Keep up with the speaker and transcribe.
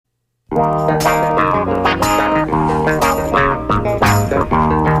And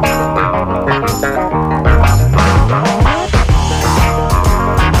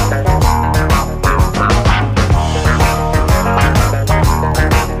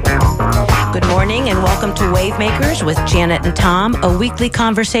welcome to WaveMakers with Janet and Tom, a weekly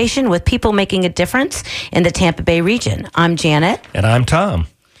conversation with people making a difference in the Tampa Bay region. I'm Janet. And I'm Tom.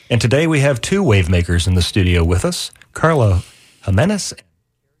 And today we have two WaveMakers in the studio with us, Carla Jimenez.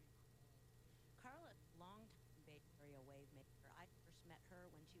 Carla, long-time Bay Area WaveMaker. I first met her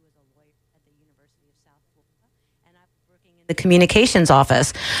when she was a lawyer at the University of South Florida, and I was working in the communications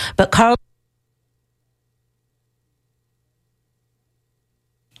office. But Carla...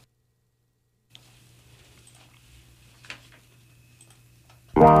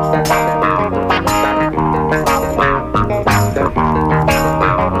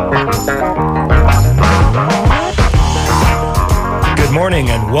 Good morning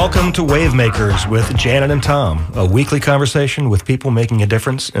and welcome to WaveMakers with Janet and Tom, a weekly conversation with people making a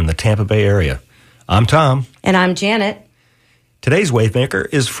difference in the Tampa Bay area. I'm Tom. And I'm Janet. Today's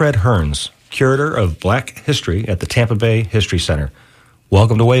WaveMaker is Fred Hearns, curator of Black History at the Tampa Bay History Center.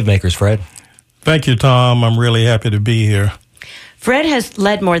 Welcome to WaveMakers, Fred. Thank you, Tom. I'm really happy to be here. Fred has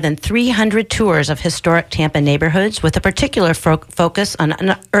led more than 300 tours of historic Tampa neighborhoods with a particular focus on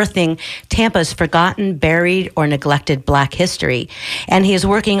unearthing Tampa's forgotten, buried, or neglected Black history. And he is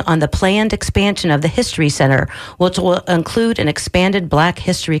working on the planned expansion of the History Center, which will include an expanded Black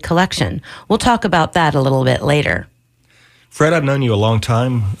history collection. We'll talk about that a little bit later. Fred, I've known you a long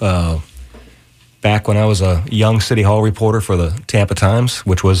time, back when I was a young City Hall reporter for the Tampa Times,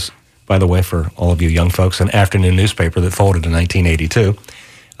 which was, by the way, for all of you young folks, an afternoon newspaper that folded in 1982.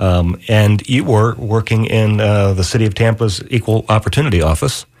 And you were working in the City of Tampa's Equal Opportunity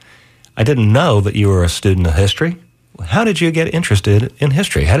Office. I didn't know that you were a student of history. How did you get interested in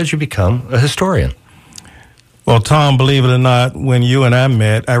history? How did you become a historian? Well, Tom, believe it or not, when you and I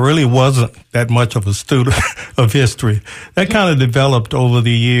met, I really wasn't that much of a student of history. That kind of developed over the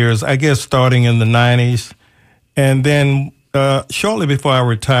years, I guess starting in the 90s. And then shortly before I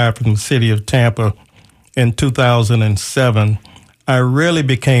retired from the city of Tampa in 2007, I really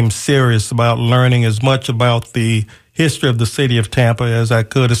became serious about learning as much about the history of the city of Tampa as I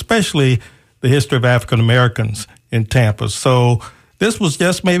could, especially the history of African Americans in Tampa. So this was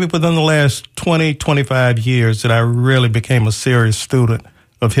just maybe within the last 20, 25 years that I really became a serious student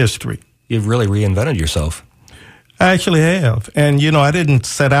of history. You've really reinvented yourself. I actually have. And, you know, I didn't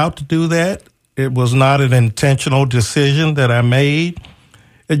set out to do that. It was not an intentional decision that I made.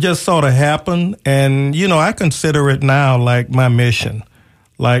 It just sort of happened. And, you know, I consider it now like my mission,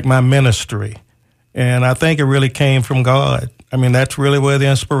 like my ministry. And I think it really came from God. I mean, that's really where the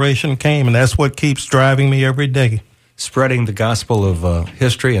inspiration came. And that's what keeps driving me every day. Spreading the gospel of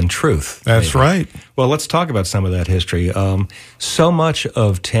history and truth. That's maybe. Right. Well, let's talk about some of that history. So much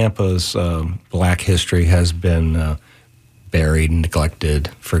of Tampa's Black history has been buried, neglected,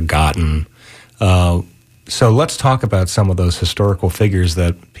 forgotten. So let's talk about some of those historical figures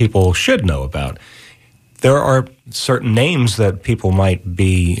that people should know about. There are certain names that people might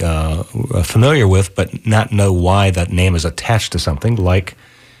be familiar with, but not know why that name is attached to something, like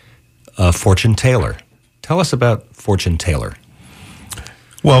Fortune Taylor. Tell us about Fortune Taylor.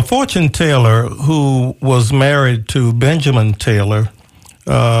 Well, Fortune Taylor, who was married to Benjamin Taylor,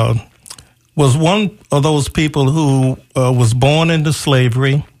 was one of those people who was born into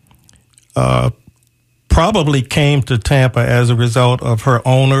slavery, probably came to Tampa as a result of her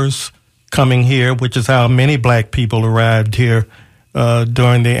owners coming here, which is how many Black people arrived here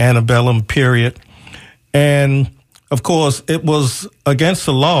during the antebellum period. And, of course, it was against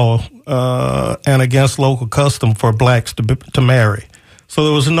the law and against local custom for Blacks to marry. So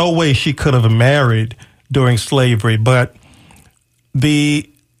there was no way she could have married during slavery. But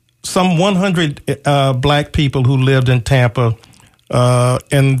some 100 Black people who lived in Tampa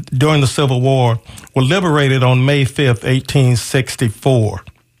and during the Civil War were liberated on May 5th, 1864.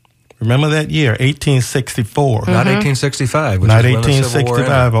 Remember that year, 1864. Not 1865. Not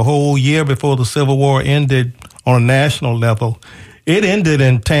 1865, a whole year before the Civil War ended on a national level. It ended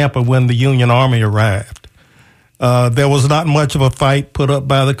in Tampa when the Union Army arrived. There was not much of a fight put up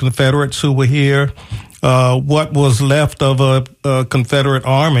by the Confederates who were here. What was left of a Confederate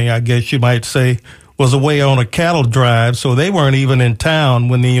army, I guess you might say, was away on a cattle drive, so they weren't even in town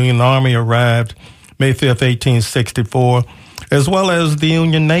when the Union Army arrived, May 5th, 1864, as well as the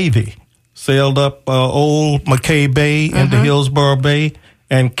Union Navy sailed up Old McKay Bay into Hillsborough Bay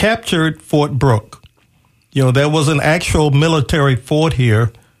and captured Fort Brooke. You know, there was an actual military fort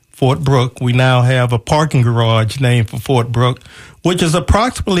here, Fort Brooke. We now have a parking garage named for Fort Brooke. which is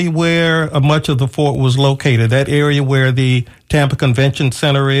approximately where much of the fort was located. That area where the Tampa Convention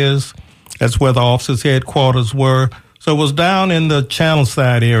Center is, that's where the officers' headquarters were. So it was down in the Channel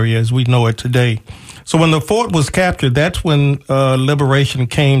Side area as we know it today. So when the fort was captured, that's when liberation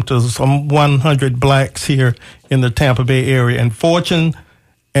came to some 100 blacks here in the Tampa Bay area. And Fortune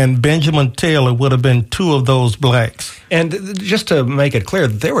and Benjamin Taylor would have been two of those blacks. And just to make it clear,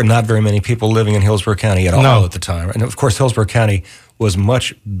 there were not very many people living in Hillsborough County at all at the time. And, of course, Hillsborough County was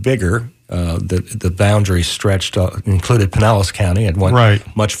much bigger. The boundary stretched, included Pinellas County. It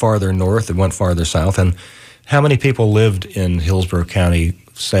went much farther north. It went farther south. And how many people lived in Hillsborough County,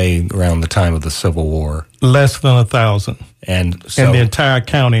 say, around the time of the Civil War? Less than 1,000. And so, in the entire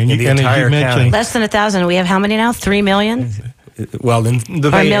county. And the entire county. Less than 1,000. We have how many now? 3 million? Well, in the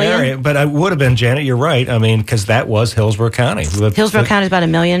Bay Area, but I would have been, Janet, you're right. I mean, because that was Hillsborough County. Hillsborough County is about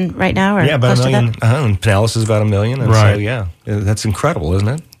 1 million right now? Or yeah, about 1 million. And Pinellas is about 1 million. And right. So, yeah, that's incredible, isn't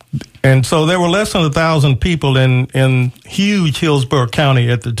it? And so there were less than 1,000 people in huge Hillsborough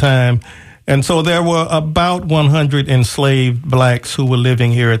County at the time. And so there were about 100 enslaved blacks who were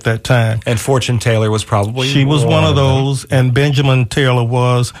living here at that time. And Fortune Taylor was probably She was one of those, and Benjamin Taylor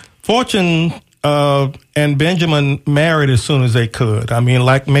was. Fortune and Benjamin married as soon as they could. I mean,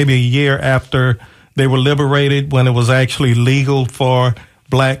 like maybe a year after they were liberated, when it was actually legal for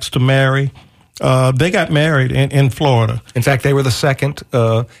blacks to marry. They got married in Florida. In fact, they were the second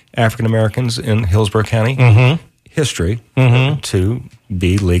African Americans in Hillsborough County history to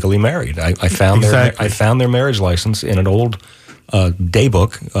be legally married. I found their marriage license in an old day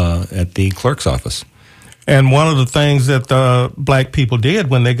book at the clerk's office. And one of the things that the black people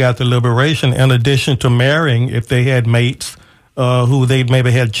did when they got the liberation, in addition to marrying, if they had mates who they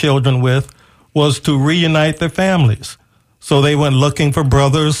maybe had children with, was to reunite their families. So they went looking for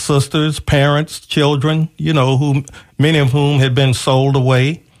brothers, sisters, parents, children, many of whom had been sold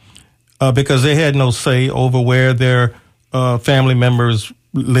away because they had no say over where their family members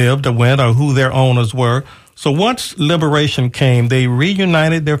lived or went or who their owners were. So once liberation came, they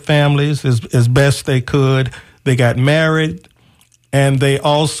reunited their families as best they could. They got married, and they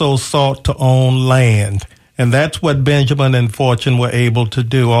also sought to own land. And that's what Benjamin and Fortune were able to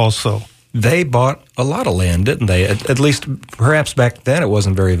do also. They bought a lot of land, didn't they? At least, perhaps back then it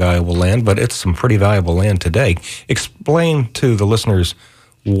wasn't very valuable land, but it's some pretty valuable land today. Explain to the listeners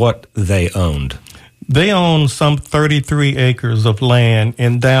what they owned. They owned some 33 acres of land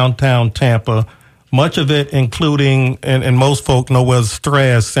in downtown Tampa, much of it including, and most folk know where the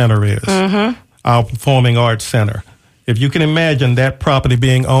Strass Center is, our performing arts center. If you can imagine that property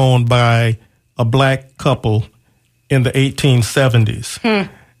being owned by a black couple in the 1870s.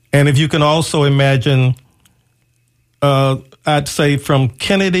 And if you can also imagine, I'd say from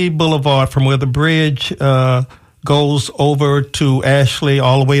Kennedy Boulevard, from where the bridge goes over to Ashley,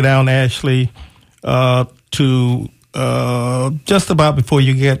 all the way down Ashley, to just about before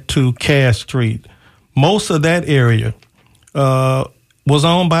you get to Cass Street, most of that area was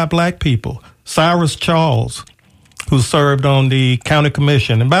owned by black people. Cyrus Charles, who served on the county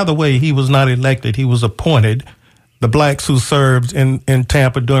commission, and by the way, he was not elected, he was appointed. The blacks who served in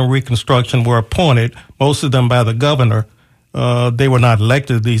Tampa during Reconstruction were appointed, most of them by the governor. They were not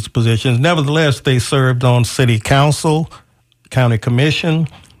elected to these positions. Nevertheless, they served on city council, county commission.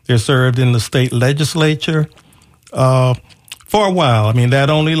 They served in the state legislature for a while. I mean, that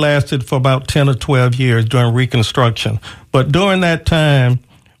only lasted for about 10 or 12 years during Reconstruction. But during that time,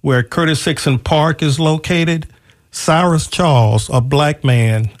 where Curtis Hickson Park is located, Cyrus Charles, a black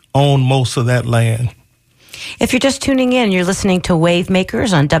man, owned most of that land. If you're just tuning in, you're listening to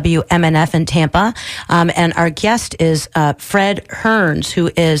WaveMakers on WMNF in Tampa. And our guest is Fred Hearns,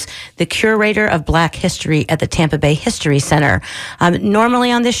 who is the curator of Black History at the Tampa Bay History Center.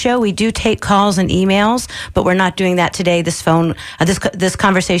 Normally on this show, we do take calls and emails, but we're not doing that today. This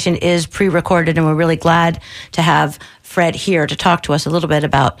conversation is pre-recorded, and we're really glad to have Fred here to talk to us a little bit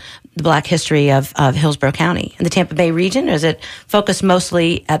about the Black history of Hillsborough County and the Tampa Bay region. Or is it focused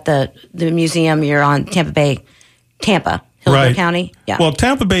mostly at the museum you're on, Tampa, Hillsborough County? Yeah. Well,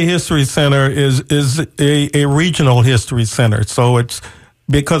 Tampa Bay History Center is a regional history center. So it's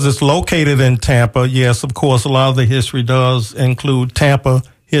because it's located in Tampa. Yes, of course, a lot of the history does include Tampa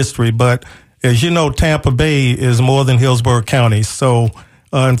history. But as you know, Tampa Bay is more than Hillsborough County. So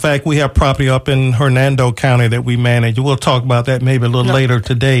in fact, we have property up in Hernando County that we manage. We'll talk about that maybe a little later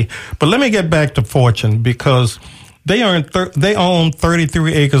today. But let me get back to Fortune, because they own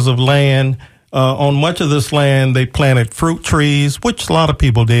 33 acres of land. On much of this land, they planted fruit trees, which a lot of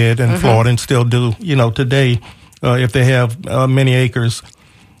people did in Florida and still do, today, if they have many acres.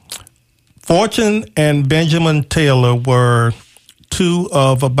 Fortune and Benjamin Taylor were two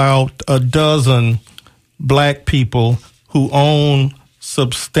of about a dozen black people who own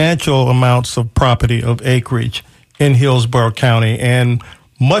substantial amounts of property of acreage in Hillsborough County. And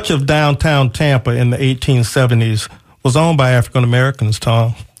much of downtown Tampa in the 1870s was owned by African Americans,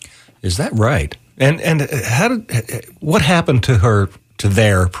 Tom. Is that right? And what happened to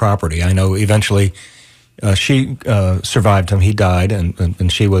their property? I know eventually she survived him. He died,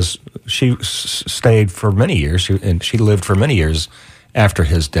 and she stayed for many years, and she lived for many years after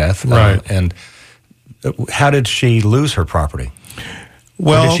his death. Right. And how did she lose her property?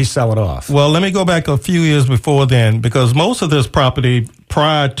 Well, or did she sell it off? Well, let me go back a few years before then, because most of this property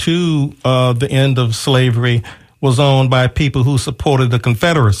prior to the end of slavery was owned by people who supported the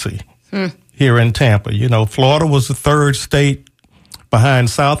Confederacy here in Tampa. You know, Florida was the third state behind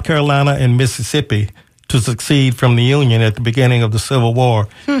South Carolina and Mississippi to succeed from the Union at the beginning of the Civil War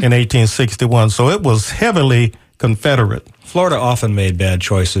in 1861. So it was heavily Confederate. Florida often made bad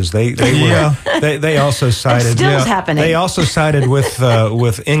choices. They also sided. Still happening. They also sided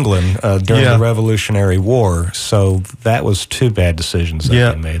with England during the Revolutionary War. So that was two bad decisions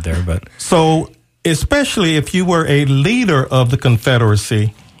that they made there. But so, especially if you were a leader of the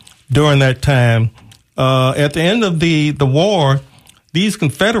Confederacy during that time, at the end of the war, these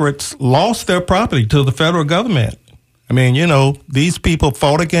Confederates lost their property to the federal government. I mean, you know, these people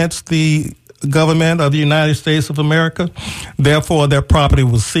fought against the government of the United States of America. Therefore, their property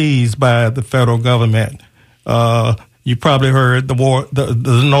was seized by the federal government. You probably heard the war.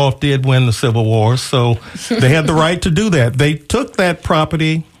 The North did win the Civil War, so they had the right to do that. They took that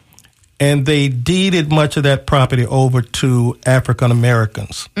property and they deeded much of that property over to African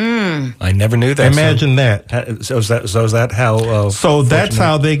Americans. I never knew that. Imagine that. So is that how? So that's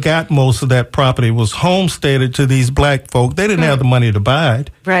how they got most of that property, was homesteaded to these black folk. They didn't have the money to buy it.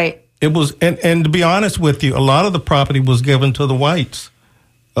 Right. It was, and to be honest with you, a lot of the property was given to the whites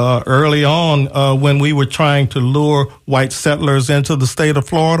early on when we were trying to lure white settlers into the state of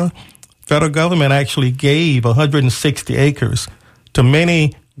Florida. Federal government actually gave 160 acres to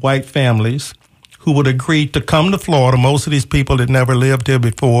many white families who would agree to come to Florida. Most of these people had never lived here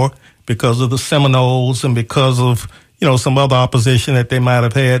before because of the Seminoles and because of, you know, some other opposition that they might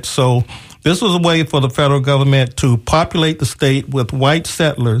have had. So this was a way for the federal government to populate the state with white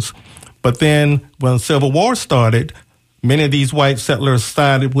settlers. But then when the Civil War started, many of these white settlers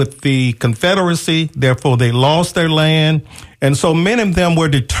sided with the Confederacy. Therefore, they lost their land. And so many of them were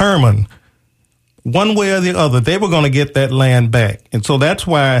determined, one way or the other, they were going to get that land back. And so that's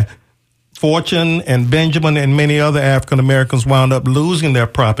why Fortune and Benjamin and many other African Americans wound up losing their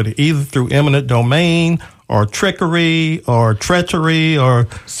property, either through eminent domain or trickery or treachery or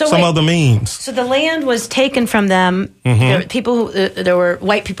some other means. So the land was taken from them. There were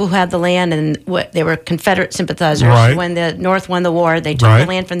white people who had the land, and they were Confederate sympathizers. Right. When the North won the war, they took the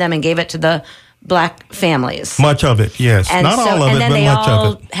land from them and gave it to the black families. Much of it, yes. And not all of it, but much of it. And then they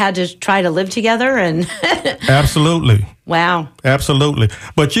all had to try to live together. And Absolutely. Wow. Absolutely.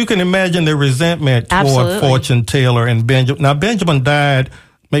 But you can imagine the resentment toward Fortune Taylor and Benjamin. Now, Benjamin died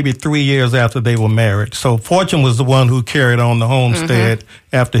maybe 3 years after they were married. So Fortune was the one who carried on the homestead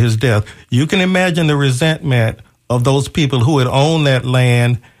after his death. You can imagine the resentment of those people who had owned that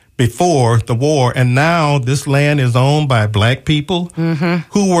land before the war, and now this land is owned by black people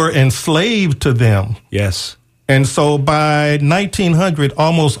who were enslaved to them. Yes. And so by 1900,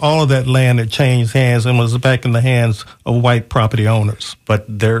 almost all of that land had changed hands and was back in the hands of white property owners. But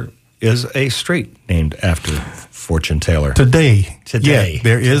there is a street named after Fortune Taylor. Today. Yeah,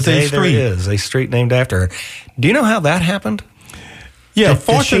 there is a street. There is a street named after her. Do you know how that happened? Yeah,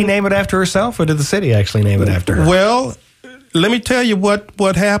 did she name it after herself, or did the city actually name it after her? Well, let me tell you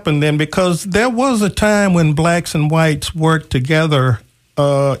what happened then, because there was a time when blacks and whites worked together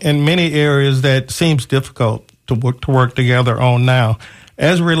in many areas that seems difficult to work together on now,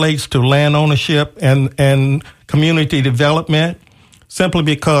 as it relates to land ownership and community development, simply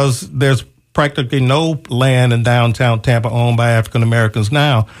because there's practically no land in downtown Tampa owned by African Americans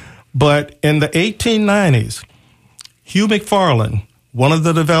now. But in the 1890s, Hugh McFarland, one of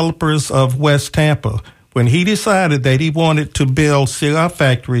the developers of West Tampa, when he decided that he wanted to build cigar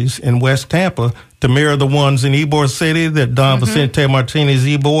factories in West Tampa to mirror the ones in Ybor City that Don Vicente Martinez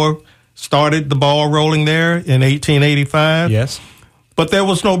Ybor started the ball rolling there in 1885. Yes. But there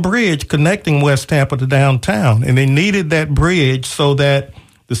was no bridge connecting West Tampa to downtown, and they needed that bridge so that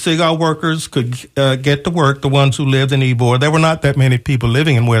the cigar workers could get to work, the ones who lived in Ybor. There were not that many people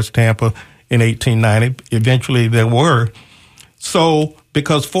living in West Tampa in 1890. Eventually there were. So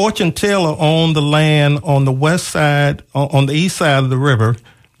because Fortune Taylor owned the land on the west side, on the east side of the river,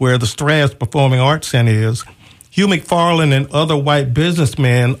 where the Strass Performing Arts Center is, Hugh McFarland and other white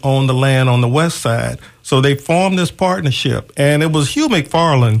businessmen owned the land on the west side. So they formed this partnership. And it was Hugh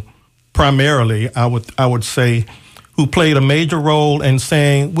McFarland primarily, I would say, who played a major role in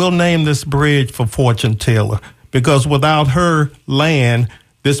saying, we'll name this bridge for Fortune Taylor, because without her land,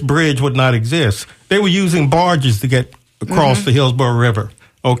 this bridge would not exist. They were using barges to get across the Hillsborough River,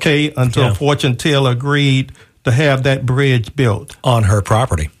 until Fortune Taylor agreed to have that bridge built. On her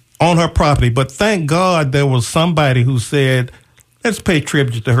property. On her property. But thank God there was somebody who said, let's pay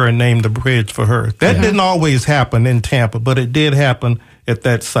tribute to her and name the bridge for her. That didn't always happen in Tampa, but it did happen at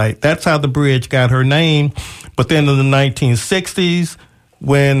that site. That's how the bridge got her name. But then in the 1960s,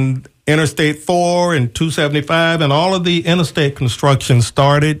 when Interstate 4 and 275 and all of the interstate construction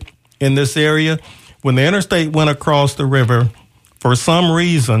started in this area, when the interstate went across the river, for some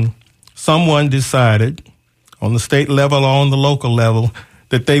reason, someone decided on the state level or on the local level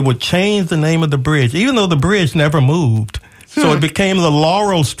that they would change the name of the bridge, even though the bridge never moved. So it became the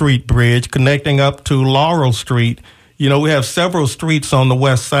Laurel Street Bridge connecting up to Laurel Street. You know, we have several streets on the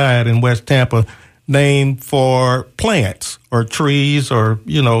west side in West Tampa named for plants or trees or,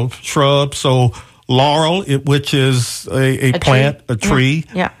 shrubs. So laurel, which is a plant, a tree.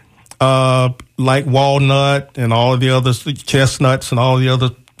 Yeah. Like walnut and all of the other chestnuts and all the other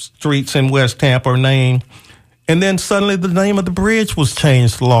streets in West Tampa are named. And then suddenly the name of the bridge was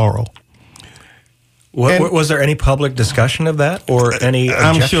changed to Laurel. Was there any public discussion of that or any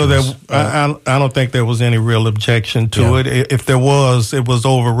objections? I'm sure I don't think there was any real objection to it. If there was, it was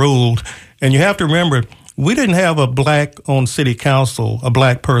overruled. And you have to remember, we didn't have a black-owned city council, a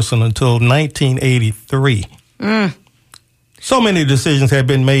black person, until 1983. So many decisions had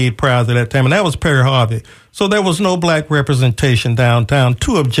been made prior to that time, and that was Perry Harvey. So there was no black representation downtown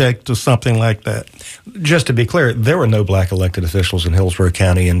to object to something like that. Just to be clear, there were no black elected officials in Hillsborough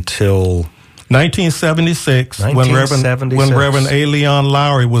County until 1976, when Reverend A. Leon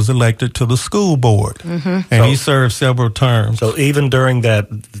Lowry was elected to the school board, and he served several terms. So even during that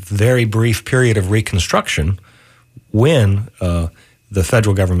very brief period of Reconstruction, when the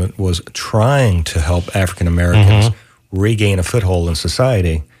federal government was trying to help African Americans regain a foothold in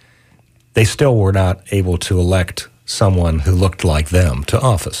society, they still were not able to elect someone who looked like them to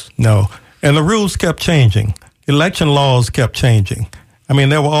office. No, and the rules kept changing. Election laws kept changing. I mean,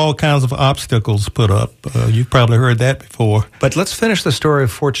 there were all kinds of obstacles put up. You've probably heard that before. But let's finish the story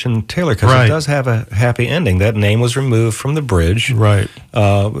of Fortune Taylor, because it does have a happy ending. That name was removed from the bridge. Right.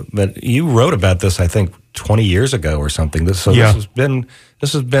 But you wrote about this, I think, 20 years ago or something. This has been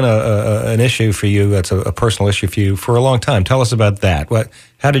an issue for you. That's a personal issue for you for a long time. Tell us about that. What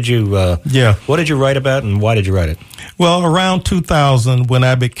did you write about, and why did you write it? Well, around 2000, when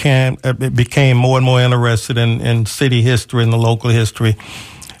I became more and more interested in city history and the local history,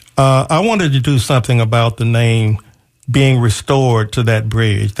 I wanted to do something about the name being restored to that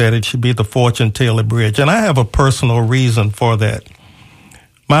bridge, that it should be the Fortune Taylor Bridge. And I have a personal reason for that.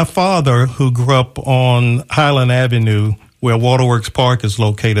 My father, who grew up on Highland Avenue, where Waterworks Park is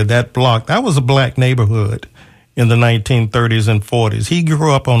located, that block, that was a black neighborhood in the 1930s and 40s. He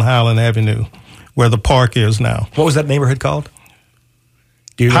grew up on Highland Avenue, where the park is now. What was that neighborhood called?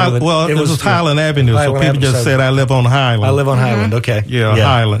 Do you remember? It was Highland Avenue, so people just said, I live on Highland. I live on Highland, okay. Yeah,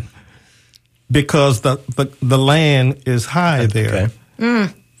 Highland. Because the land is high there.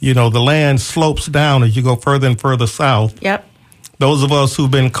 Okay. You know, the land slopes down as you go further and further south. Yep. Those of us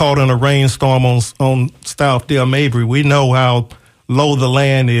who've been caught in a rainstorm on Stouthdale Mabry, we know how low the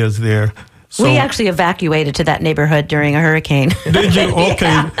land is there. So, we actually evacuated to that neighborhood during a hurricane. Did you?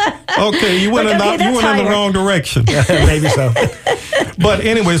 Okay. Okay, you went in the wrong direction. Maybe so. But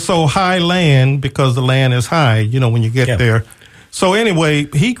anyway, so high land, because the land is high, when you get there. So anyway,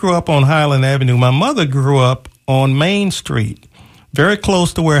 he grew up on Highland Avenue. My mother grew up on Main Street, very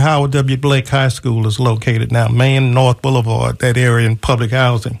close to where Howard W. Blake High School is located now, Main North Boulevard, that area in public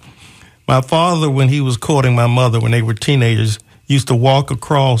housing. My father, when he was courting my mother when they were teenagers, used to walk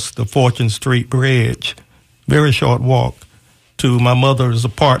across the Fortune Street Bridge, very short walk, to my mother's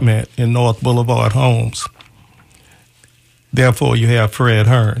apartment in North Boulevard Homes. Therefore, you have Fred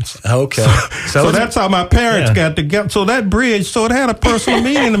Hearns. Okay. So that's how my parents got together. So that bridge, so it had a personal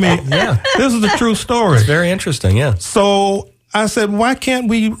meaning to me. Yeah. This is a true story. It's very interesting, yeah. So I said, why can't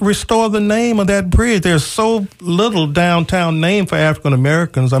we restore the name of that bridge? There's so little downtown name for African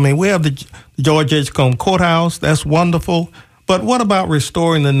Americans. I mean, we have the George H. Cone Courthouse. That's wonderful. But what about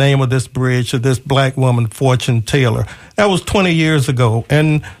restoring the name of this bridge to this black woman, Fortune Taylor? That was 20 years ago,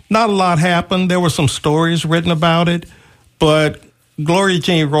 and not a lot happened. There were some stories written about it, but Gloria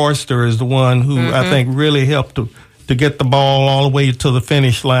Jean Royster is the one who I think really helped to to get the ball all the way to the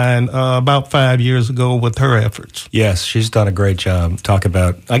finish line about 5 years ago with her efforts. Yes, she's done a great job.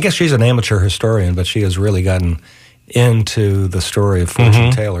 I guess she's an amateur historian, but she has really gotten into the story of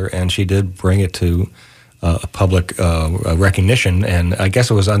Fortune Taylor, and she did bring it to a public recognition, and I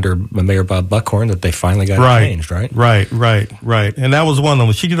guess it was under Mayor Bob Buckhorn that they finally got it changed, right? Right. And that was one of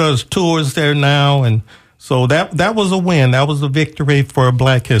them. She does tours there now, and so that was a win. That was a victory for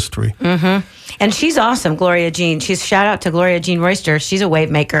Black history. Mm-hmm. And she's awesome, Gloria Jean. Shout out to Gloria Jean Royster. She's a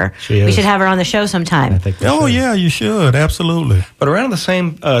WaveMaker. She is. We should have her on the show sometime. I think we Oh, should. yeah, you should. Absolutely. But around the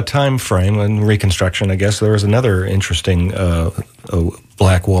same time frame in Reconstruction, I guess, there was another interesting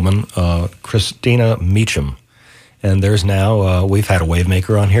Black woman, Christina Meacham. And there's now, we've had a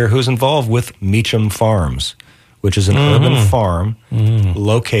WaveMaker on here who's involved with Meacham Farms, which is an urban farm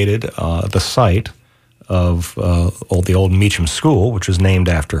located at the site of the old Meacham School, which was named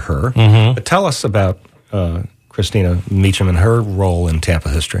after her. But tell us about Christina Meacham and her role in Tampa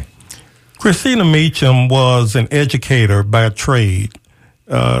history. Christina Meacham was an educator by trade.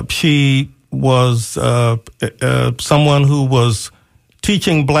 She was someone who was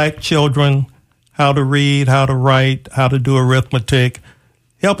teaching Black children how to read, how to write, how to do arithmetic,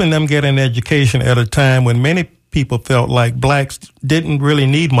 helping them get an education at a time when many people felt like Blacks didn't really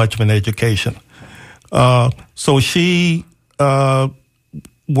need much of an education. So she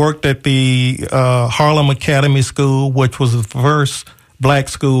worked at the Harlem Academy School, which was the first Black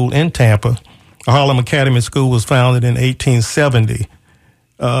school in Tampa. The Harlem Academy School was founded in 1870.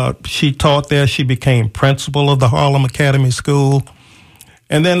 She taught there. She became principal of the Harlem Academy School.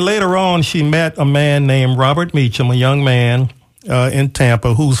 And then later on, she met a man named Robert Meacham, a young man in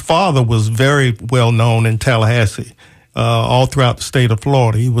Tampa, whose father was very well known in Tallahassee, all throughout the state of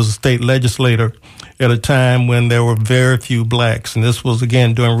Florida. He was a state legislator at a time when there were very few Blacks. And this was,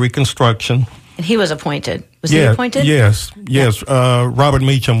 again, during Reconstruction. And he was appointed. Was he appointed? Yes. Robert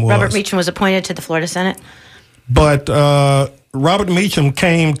Meacham was. Robert Meacham was appointed to the Florida Senate? But Robert Meacham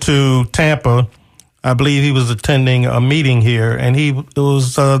came to Tampa. I believe he was attending a meeting here, and he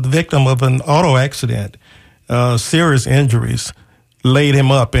was the victim of an auto accident. Serious injuries laid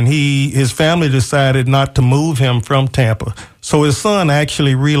him up, and his family decided not to move him from Tampa. So his son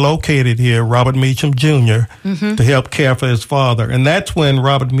actually relocated here, Robert Meacham Jr., to help care for his father. And that's when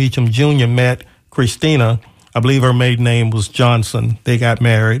Robert Meacham Jr. met Christina. I believe her maiden name was Johnson. They got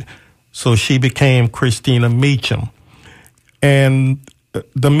married. So she became Christina Meacham. And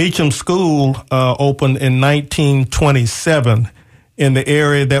the Meacham School opened in 1927 in the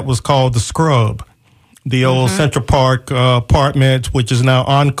area that was called the Scrub, the old Central Park apartments, which is now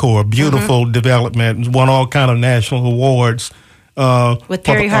Encore. Beautiful development. Won all kind of national awards. With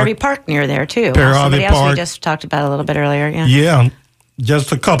Perry Harvey Park near there, too. Perry Harvey Somebody else Park. we just talked about a little bit earlier. Yeah,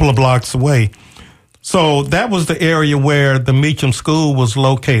 just a couple of blocks away. So that was the area where the Meacham School was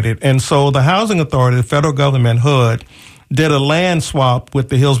located. And so the Housing Authority, the federal government, HUD, did a land swap with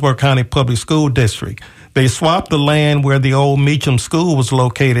the Hillsborough County Public School District. They swapped the land where the old Meacham School was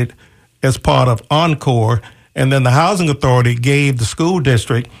located as part of Encore, and then the Housing Authority gave the school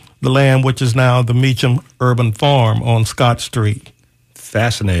district the land which is now the Meacham Urban Farm on Scott Street.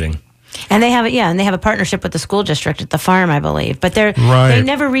 Fascinating. And they have a partnership with the school district at the farm, I believe. But they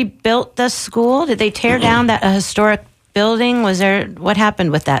never rebuilt the school. Did they tear down that historic building? What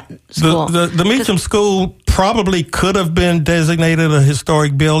happened with that school? The Meacham School probably could have been designated a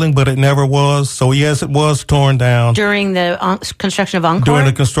historic building, but it never was. So yes, it was torn down During the construction of Encore? During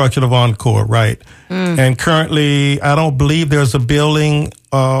the construction of Encore, right. And currently, I don't believe there's a building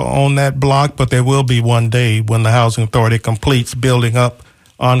on that block, but there will be one day when the Housing Authority completes building up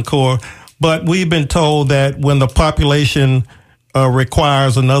Encore. But we've been told that when the population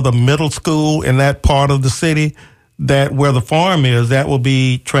requires another middle school in that part of the city, that where the farm is, that will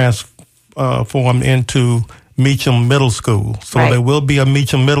be transformed into Meacham Middle School. So there will be a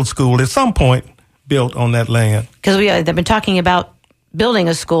Meacham Middle School at some point built on that land. Because they've been talking about building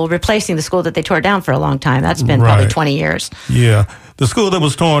a school, replacing the school that they tore down for a long time. That's been probably 20 years. Yeah. The school that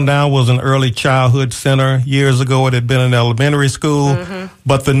was torn down was an early childhood center. Years ago, it had been an elementary school.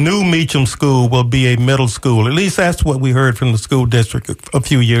 But the new Meacham School will be a middle school. At least that's what we heard from the school district a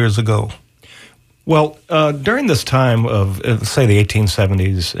few years ago. Well, during this time of, say, the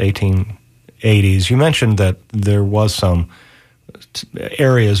 1870s, 1880s, you mentioned that there was some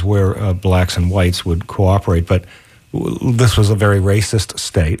areas where blacks and whites would cooperate, but this was a very racist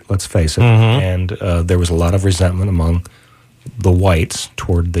state, let's face it, and there was a lot of resentment among the whites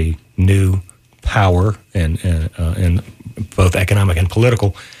toward the new power and both economic and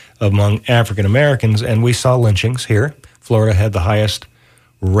political among African Americans, and we saw lynchings here. Florida had the highest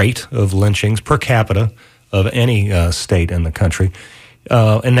rate of lynchings per capita of any state in the country.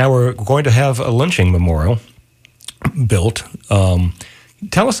 And now we're going to have a lynching memorial built.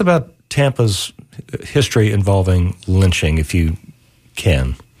 Tell us about Tampa's history involving lynching, if you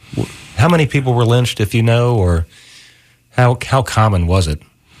can. How many people were lynched, if you know, or how common was it?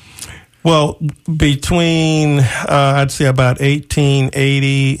 Well, between, I'd say about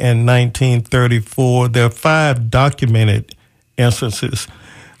 1880 and 1934, there are 5 documented instances.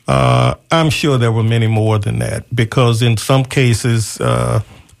 I'm sure there were many more than that, because in some cases,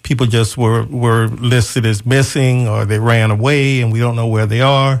 people just were listed as missing, or they ran away and we don't know where they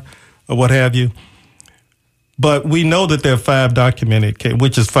are, or what have you. But we know that there are 5 documented cases,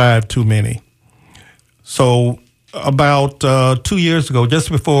 which is 5 too many. So about 2 years ago, just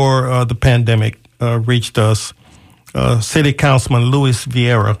before the pandemic reached us, City Councilman Luis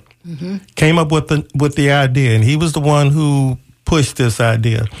Vieira came up with the idea, and he was the one who pushed this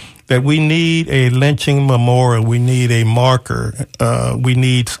idea that we need a lynching memorial, we need a marker, we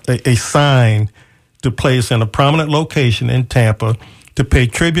need a sign to place in a prominent location in Tampa to pay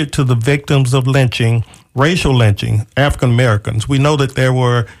tribute to the victims of lynching, racial lynching, African Americans. We know that there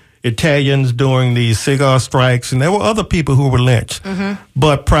were Italians during the cigar strikes, and there were other people who were lynched.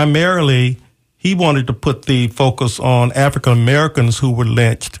 But primarily, he wanted to put the focus on African Americans who were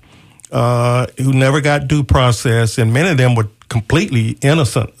lynched, who never got due process, and many of them were completely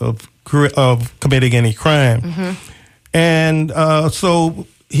innocent of committing any crime. And so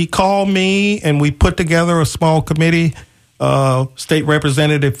he called me, and we put together a small committee. State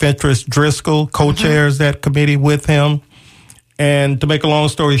Representative Fentress Driscoll co-chairs that committee with him. And to make a long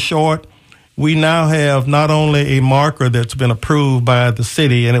story short, we now have not only a marker that's been approved by the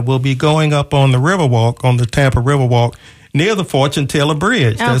city, and it will be going up on the Riverwalk, on the Tampa Riverwalk, near the Fortune Taylor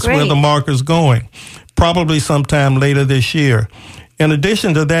Bridge. That's where the marker's going, probably sometime later this year. In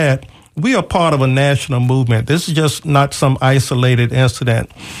addition to that, we are part of a national movement. This is just not some isolated incident.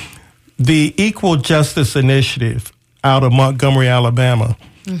 The Equal Justice Initiative out of Montgomery, Alabama,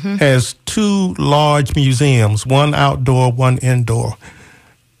 has 2 large museums, one outdoor, one indoor.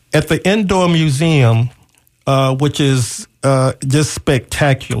 At the indoor museum, which is just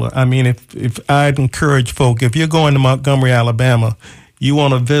spectacular. I mean, if I'd encourage folk, if you're going to Montgomery, Alabama, you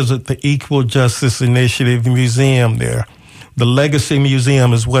want to visit the Equal Justice Initiative Museum there. The Legacy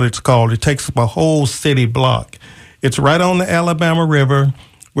Museum is what it's called. It takes up a whole city block. It's right on the Alabama River,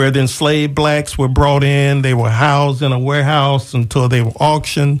 where the enslaved blacks were brought in. They were housed in a warehouse until they were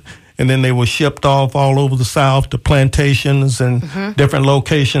auctioned, and then they were shipped off all over the South to plantations and different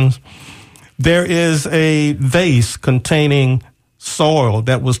locations. There is a vase containing soil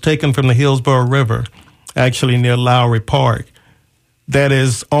that was taken from the Hillsborough River, actually near Lowry Park, that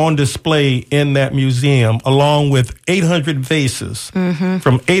is on display in that museum, along with 800 vases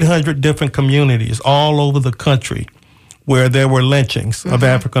from 800 different communities all over the country, where there were lynchings of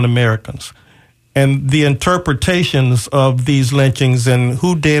African Americans. And the interpretations of these lynchings and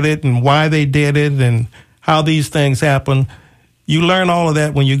who did it and why they did it and how these things happen, you learn all of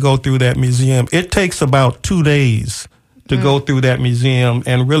that when you go through that museum. It takes about 2 days to go through that museum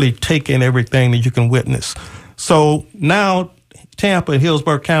and really take in everything that you can witness. So now Tampa and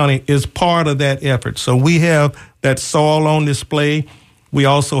Hillsborough County is part of that effort. So we have that soil on display. We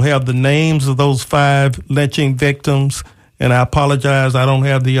also have the names of those 5 lynching victims, and I apologize, I don't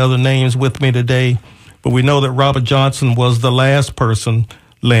have the other names with me today, but we know that Robert Johnson was the last person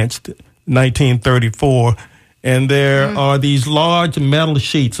lynched, 1934, and there are these large metal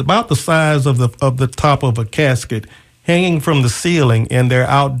sheets about the size of the top of a casket hanging from the ceiling in their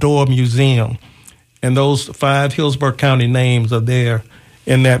outdoor museum, and those 5 Hillsborough County names are there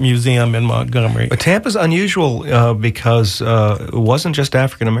in that museum in Montgomery. But Tampa's unusual because it wasn't just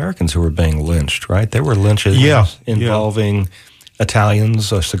African Americans who were being lynched, right? There were lynches involving Italians,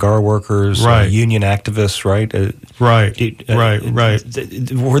 cigar workers, union activists, right?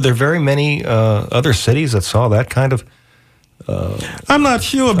 Right. Were there very many other cities that saw that kind of... I'm not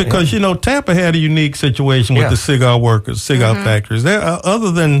sure because, Tampa had a unique situation with the cigar workers, cigar factories. There,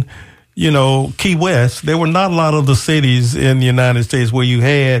 other than... Key West, there were not a lot of the cities in the United States where you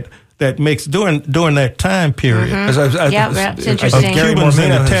had that mix during that time period. That's interesting. Of Cubans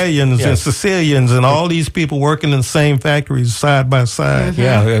and Italians and Sicilians and all these people working in the same factories side by side.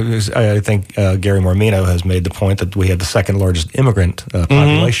 I think Gary Mormino has made the point that we had the second largest immigrant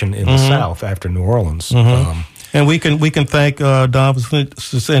population in the South after New Orleans. And we can thank Don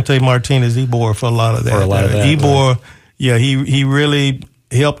Vicente Martinez Ybor for a lot of that. Ybor, he really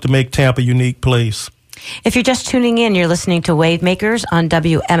helped to make Tampa a unique place. If you're just tuning in, you're listening to WaveMakers on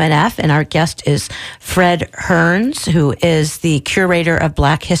WMNF, and our guest is Fred Hearns, who is the curator of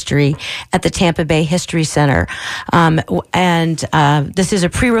Black History at the Tampa Bay History Center. This is a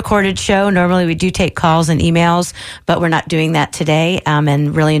pre-recorded show. Normally we do take calls and emails, but we're not doing that today,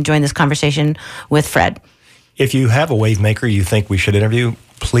 and really enjoying this conversation with Fred. If you have a WaveMaker you think we should interview,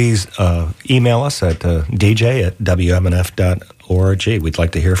 please email us at dj@wmnf.org. We'd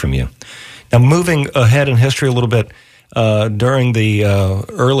like to hear from you. Now, moving ahead in history a little bit, during the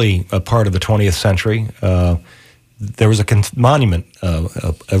early part of the 20th century, there was a monument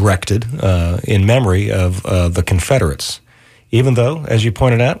erected in memory of the Confederates, even though, as you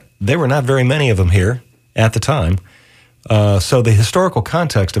pointed out, there were not very many of them here at the time. So the historical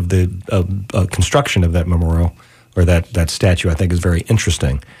context of the construction of that memorial, or that statue, I think is very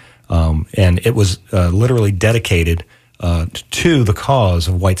interesting. And it was literally dedicated to the cause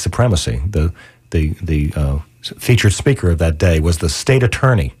of white supremacy. The featured speaker of that day was the state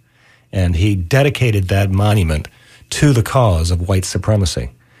attorney, and he dedicated that monument to the cause of white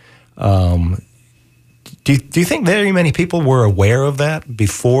supremacy. Do you think very many people were aware of that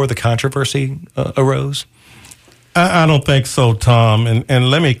before the controversy arose? I don't think so, Tom.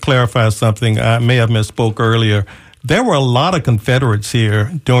 And let me clarify something. I may have misspoke earlier. There were a lot of Confederates here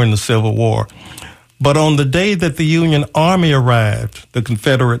during the Civil War. But on the day that the Union Army arrived, the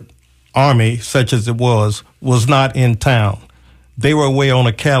Confederate Army, such as it was not in town. They were away on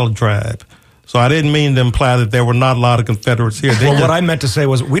a cattle drive. So I didn't mean to imply that there were not a lot of Confederates here. What I meant to say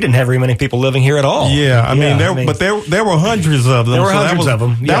was we didn't have very many people living here at all. Yeah, but there were hundreds of them. There were hundreds of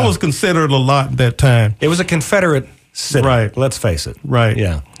them. That was considered a lot at that time. It was a Confederate city. Right. Let's face it. Right.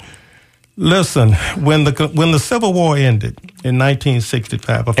 Yeah. Listen, when the Civil War ended in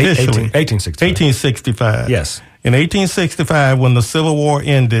 1965, officially 1865. Yes. In 1865, when the Civil War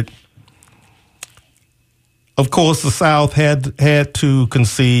ended, of course, the South had to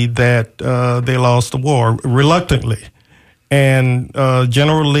concede that they lost the war reluctantly, and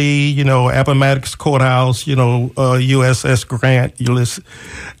General Lee, Appomattox Courthouse, USS Grant, Ulysses.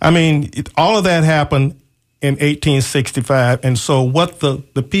 All of that happened in 1865, and so what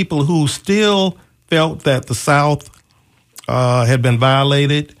the people who still felt that the South had been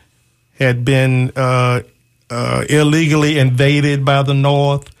violated, had been illegally invaded by the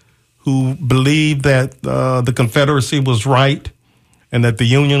North, who believed that the Confederacy was right and that the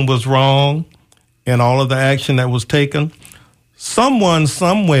Union was wrong and all of the action that was taken, someone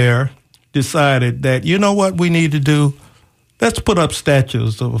somewhere decided that, you know what we need to do? Let's put up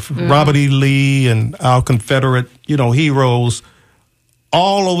statues of Robert E. Lee and our Confederate, heroes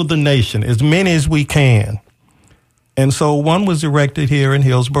all over the nation, as many as we can. And so one was erected here in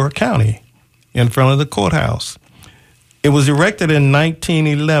Hillsborough County in front of the courthouse. It was erected in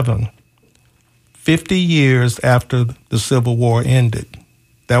 1911, 50 years after the Civil War ended.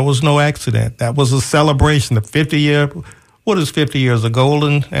 That was no accident. That was a celebration of 50 years. What is 50 years, a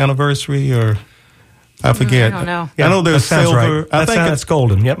golden anniversary or... I forget. I don't know. I know there's silver. Right. I think it's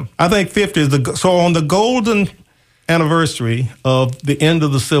golden. Yep. I think 50 is so on the golden anniversary of the end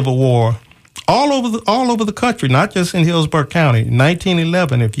of the Civil War, all over the country, not just in Hillsborough County.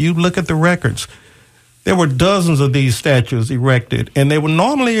 1911. If you look at the records, there were dozens of these statues erected, and they were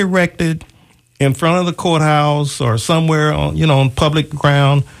normally erected in front of the courthouse or somewhere on public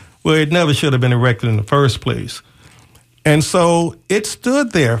ground where it never should have been erected in the first place. And so it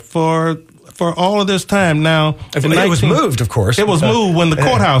stood there for all of this time. Now, it was moved, of course. It was moved when the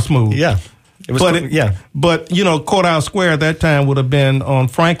courthouse moved. Yeah. It was, but Courthouse Square at that time would have been on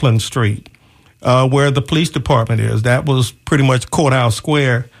Franklin Street, where the police department is. That was pretty much Courthouse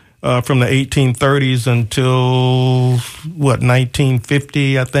Square from the 1830s until,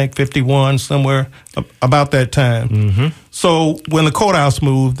 1950, I think, 51, somewhere about that time. Mm-hmm. So when the courthouse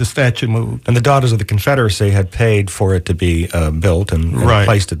moved, the statue moved. And the Daughters of the Confederacy had paid for it to be built and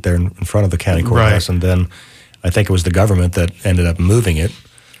placed it there in front of the county courthouse. Right. And then I think it was the government that ended up moving it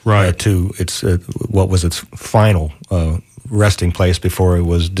to its what was its final resting place before it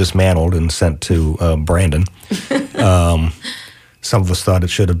was dismantled and sent to Brandon. Some of us thought it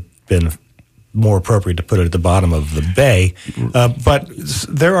should have been more appropriate to put it at the bottom of the bay, but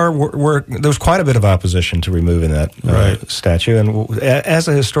there was quite a bit of opposition to removing that statue. And as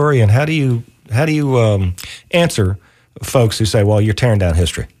a historian, how do you answer folks who say, "Well, you're tearing down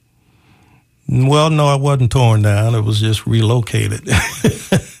history"? Well, no, it wasn't torn down; it was just relocated.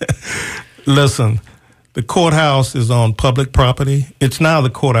 Listen. The courthouse is on public property. It's now the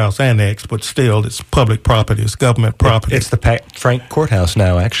courthouse annex, but still it's public property. It's government property. It's the Pat Frank Courthouse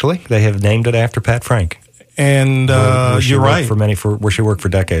now, actually. They have named it after Pat Frank. And where you're right. Where she worked for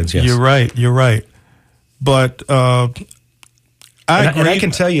decades, yes. You're right. But I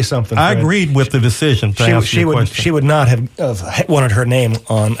can tell you something. I agreed with the decision. She would not have wanted her name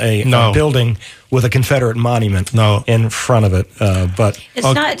on a building with a Confederate monument in front of it. But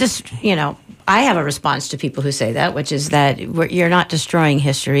it's not just, I have a response to people who say that, which is that you're not destroying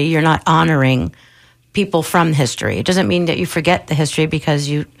history. You're not honoring people from history. It doesn't mean that you forget the history, because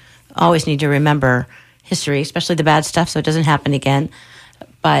you always need to remember history, especially the bad stuff, so it doesn't happen again.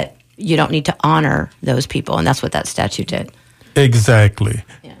 But you don't need to honor those people, and that's what that statue did. Exactly.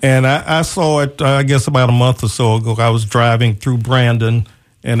 Yeah. And I saw it, I guess, about a month or so ago. I was driving through Brandon,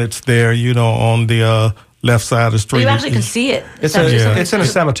 and it's there, on the left side of the street. You actually can see it. It's in a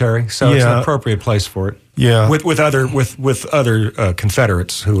cemetery, so it's an appropriate place for it. Yeah, with other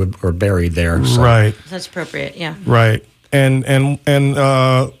Confederates who are buried there. So. Right. That's appropriate. Yeah. Right. And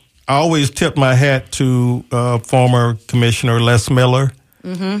I always tip my hat to former Commissioner Les Miller.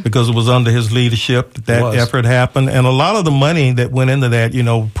 Mm-hmm. Because it was under his leadership that effort happened. And a lot of the money that went into that,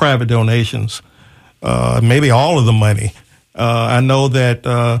 private donations, maybe all of the money. I know that,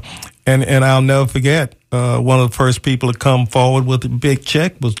 and I'll never forget, one of the first people to come forward with a big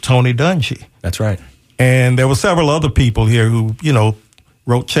check was Tony Dungy. That's right. And there were several other people here who,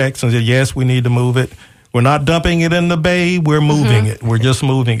 wrote checks and said, yes, we need to move it. We're not dumping it in the bay. We're moving it. We're just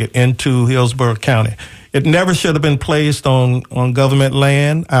moving it into Hillsborough County. It never should have been placed on government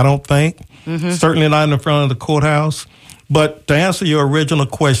land, I don't think. Mm-hmm. Certainly not in the front of the courthouse. But to answer your original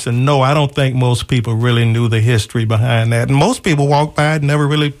question, no, I don't think most people really knew the history behind that. And most people walked by it, never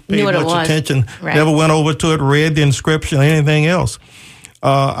really paid much attention, never went over to it, read the inscription, or anything else.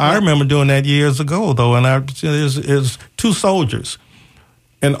 I remember doing that years ago, though, and there's two soldiers.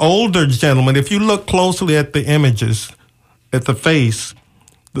 An older gentleman, if you look closely at the images, at the face,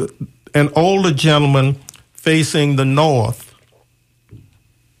 an older gentleman facing the north.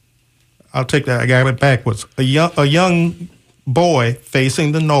 I'll take that. I got it backwards. A young boy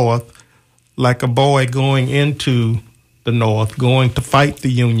facing the north, like a boy going into the north, going to fight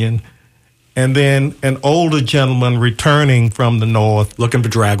the Union, and then an older gentleman returning from the north, looking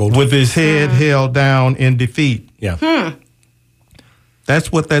bedraggled, with his head held down in defeat. Yeah, that's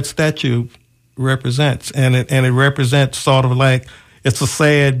what that statue represents, and it represents sort of like. It's a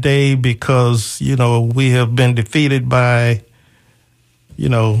sad day because, we have been defeated by,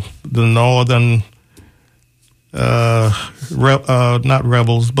 the northern, not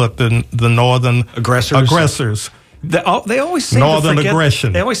rebels, but the northern aggressors. They always seem northern to forget,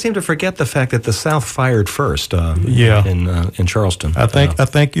 aggression. They always seem to forget the fact that the South fired first. In Charleston. I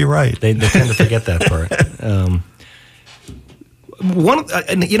think you're right. They tend to forget that part.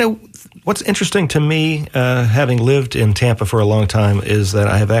 What's interesting to me, having lived in Tampa for a long time, is that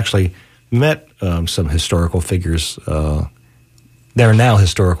I have actually met some historical figures. There are now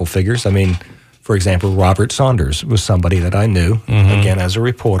historical figures. I mean, for example, Robert Saunders was somebody that I knew, again, as a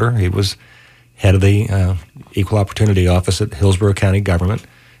reporter. He was head of the Equal Opportunity Office at Hillsborough County Government.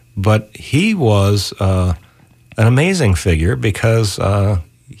 But he was an amazing figure because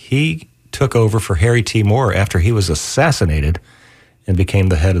he took over for Harry T. Moore after he was assassinated and became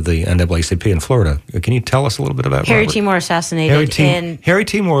the head of the NAACP in Florida. Can you tell us a little bit about Harry Robert? T. Moore assassinated Harry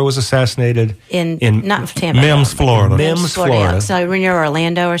T. Moore was assassinated in not Tampa, Mims, Florida. Mims, Florida. So near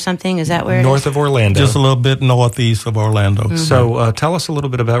Orlando or something. Is that where? North of Orlando, just a little bit northeast of Orlando. Mm-hmm. So tell us a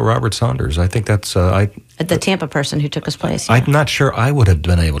little bit about Robert Saunders. I think that's the Tampa person who took his place. Yeah. I'm not sure I would have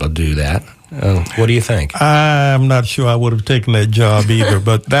been able to do that. What do you think? I'm not sure I would have taken that job either.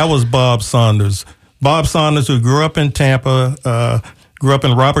 But that was Bob Saunders. Bob Saunders, who grew up in Tampa. Grew up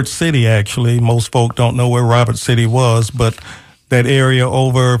in Robert City, actually. Most folk don't know where Robert City was, but that area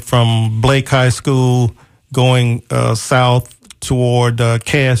over from Blake High School going south toward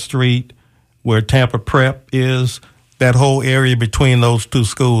Cass Street, where Tampa Prep is, that whole area between those two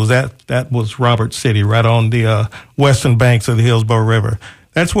schools, that was Robert City, right on the western banks of the Hillsborough River.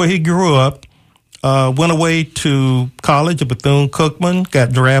 That's where he grew up. Went away to college at Bethune-Cookman,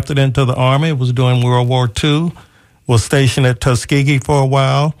 got drafted into the Army, was doing World War II. Was stationed at Tuskegee for a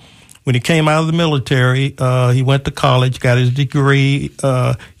while. When he came out of the military, he went to college, got his degree.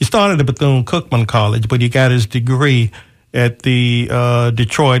 He started at Bethune-Cookman College, but he got his degree at the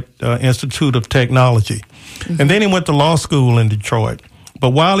Detroit Institute of Technology. Mm-hmm. And then he went to law school in Detroit. But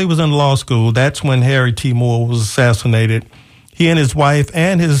while he was in law school, that's when Harry T. Moore was assassinated. He and his wife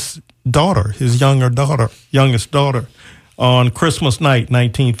and his daughter, his youngest daughter, on Christmas night,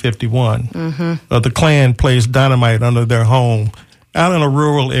 1951. Mm-hmm. The Klan placed dynamite under their home out in a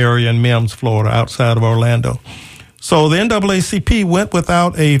rural area in Mims, Florida, outside of Orlando. So the NAACP went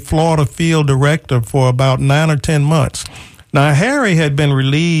without a Florida field director for about 9 or 10 months. Now, Harry had been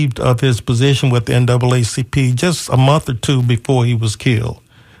relieved of his position with the NAACP just a month or two before he was killed.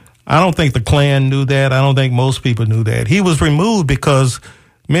 I don't think the Klan knew that. I don't think most people knew that. He was removed because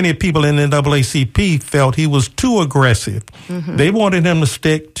many people in the NAACP felt he was too aggressive. Mm-hmm. They wanted him to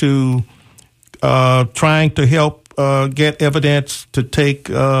stick to trying to help get evidence to take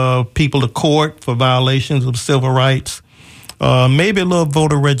people to court for violations of civil rights, maybe a little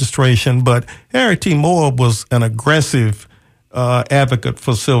voter registration. But Harry T. Moore was an aggressive advocate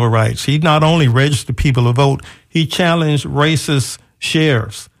for civil rights. He not only registered people to vote, he challenged racist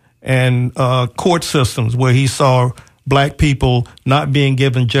sheriffs and court systems where he saw black people not being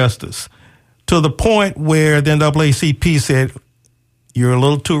given justice, to the point where the NAACP said, "You're a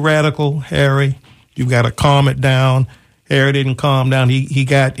little too radical, Harry. You got to calm it down." Harry didn't calm down. He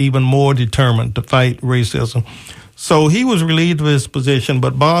got even more determined to fight racism. So he was relieved of his position,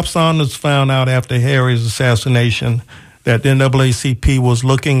 but Bob Saunders found out after Harry's assassination that the NAACP was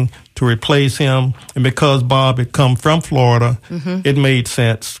looking to replace him. And because Bob had come from Florida, it made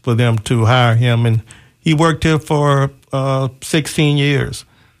sense for them to hire him. And he worked here for 16 years.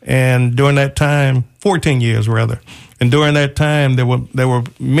 And during that time, 14 years rather. And during that time, there were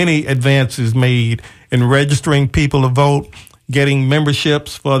many advances made in registering people to vote, getting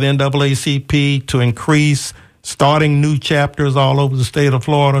memberships for the NAACP to increase, starting new chapters all over the state of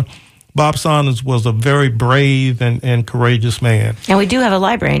Florida. Bob Saunders was a very brave and courageous man. And we do have a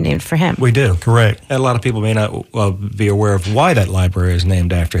library named for him. We do. Correct. And a lot of people may not be aware of why that library is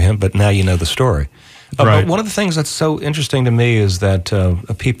named after him, but now you know the story. Right. But one of the things that's so interesting to me is that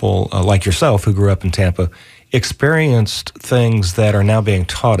people like yourself who grew up in Tampa experienced things that are now being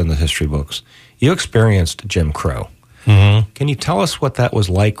taught in the history books. You experienced Jim Crow. Mm-hmm. Can you tell us what that was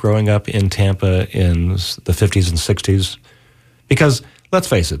like growing up in Tampa in the 50s and 60s? Because let's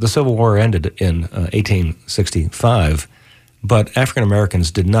face it, the Civil War ended in 1865, but African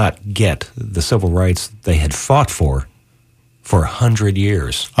Americans did not get the civil rights they had fought for 100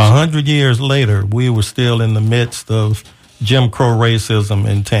 years. 100 years later, we were still in the midst of Jim Crow racism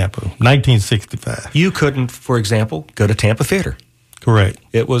in Tampa, 1965. You couldn't, for example, go to Tampa Theater. Correct.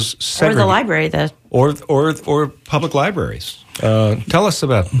 It was or the library, or public libraries. Tell us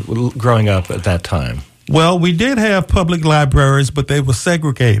about growing up at that time. Well, we did have public libraries, but they were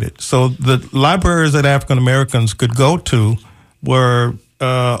segregated. So the libraries that African Americans could go to were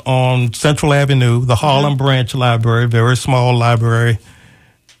on Central Avenue, the Harlem Branch Library, very small library,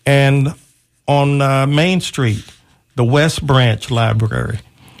 and on Main Street, the West Branch Library,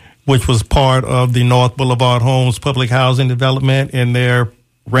 which was part of the North Boulevard Homes Public Housing Development. In their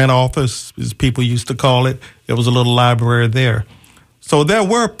rent office, as people used to call it, there was a little library there. So there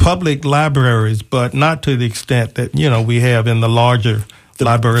were public libraries, but not to the extent that, we have in the larger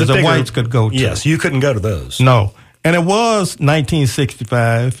libraries that whites could go to. Yes, you couldn't go to those. No. And it was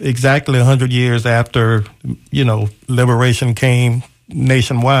 1965, exactly 100 years after, liberation came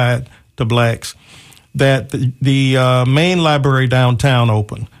nationwide to blacks, that the main library downtown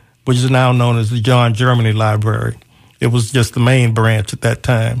opened, which is now known as the John Germany Library. It was just the main branch at that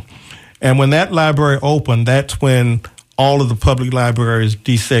time. And when that library opened, that's when all of the public libraries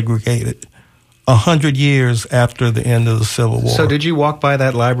desegregated, 100 years after the end of the Civil War. So did you walk by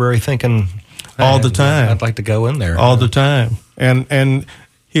that library thinking, all the time, I'd like to go in there? All the time. And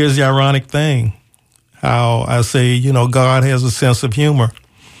here's the ironic thing, how I say, God has a sense of humor.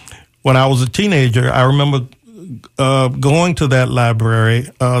 When I was a teenager, I remember going to that library.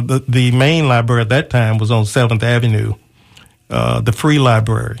 The main library at that time was on 7th Avenue, the Free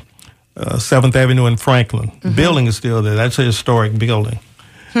Library, 7th Avenue in Franklin. Mm-hmm. The building is still there. That's a historic building.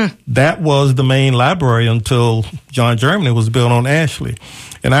 That was the main library until John Germany was built on Ashley.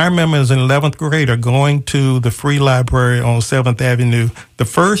 And I remember as an 11th grader going to the Free Library on 7th Avenue, the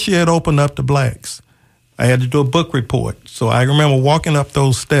first year it opened up to blacks. I had to do a book report. So I remember walking up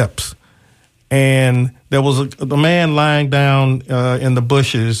those steps, and there was a man lying down in the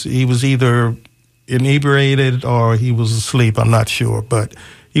bushes. He was either inebriated or he was asleep, I'm not sure. But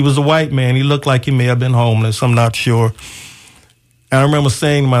he was a white man. He looked like he may have been homeless, I'm not sure. And I remember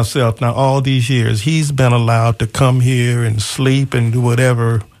saying to myself, now all these years, he's been allowed to come here and sleep and do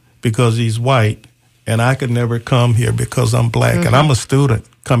whatever because he's white, and I could never come here because I'm black. Mm-hmm. And I'm a student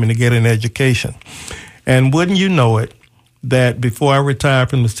coming to get an education. And wouldn't you know it, that before I retired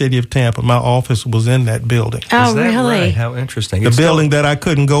from the city of Tampa, my office was in that building. Oh, Is that really? Right? How interesting. The building that I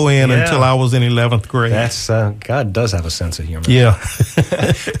couldn't go in until I was in 11th grade. That's God does have a sense of humor. Yeah.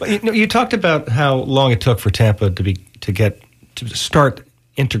 But you talked about how long it took for Tampa to start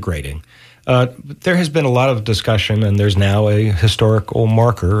integrating. There has been a lot of discussion, and there's now a historical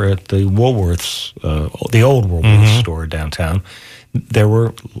marker at the Woolworths, the old Woolworths store downtown. There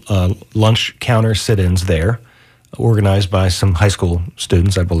were lunch counter sit-ins there, organized by some high school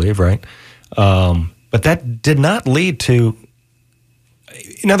students, I believe, right? But that did not lead to...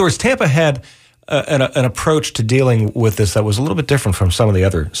 In other words, Tampa had an approach to dealing with this that was a little bit different from some of the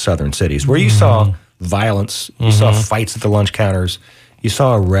other southern cities, where you saw violence, you saw fights at the lunch counters, you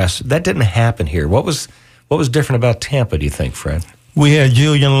saw arrests. That didn't happen here. What was different about Tampa, do you think, Fred? We had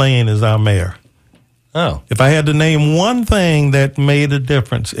Julian Lane as our mayor. Oh. If I had to name one thing that made a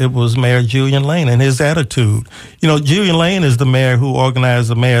difference, it was Mayor Julian Lane and his attitude. You know, Julian Lane is the mayor who organized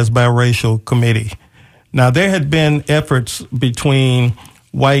the Mayor's Biracial Committee. Now, there had been efforts between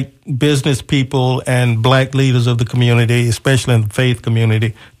white business people and black leaders of the community, especially in the faith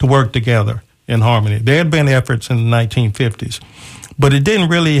community, to work together in harmony. There had been efforts in the 1950s, but it didn't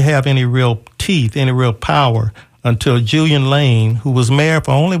really have any real teeth, any real power until Julian Lane, who was mayor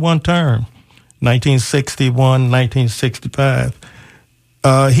for only one term, 1961, 1965,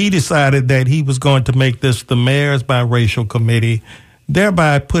 he decided that he was going to make this the Mayor's Biracial Committee,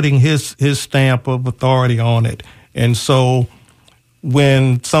 thereby putting his stamp of authority on it. And so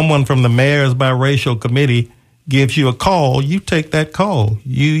when someone from the Mayor's Biracial Committee gives you a call, you take that call.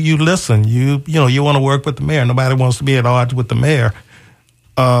 You listen. You want to work with the mayor. Nobody wants to be at odds with the mayor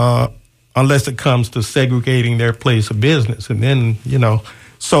unless it comes to segregating their place of business. And then,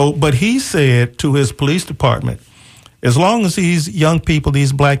 but he said to his police department, as long as these young people,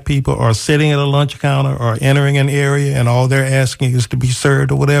 these black people are sitting at a lunch counter or entering an area and all they're asking is to be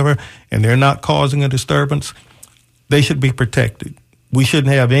served or whatever, and they're not causing a disturbance, they should be protected. We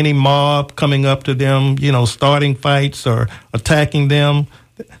shouldn't have any mob coming up to them, starting fights or attacking them.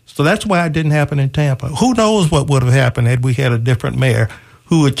 So that's why it didn't happen in Tampa. Who knows what would have happened had we had a different mayor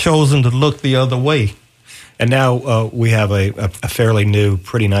who had chosen to look the other way. And now we have a fairly new,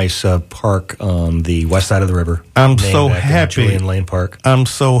 pretty nice park on the west side of the river. I'm so happy. Julian Lane Park. I'm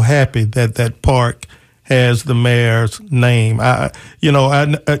so happy that park has the mayor's name.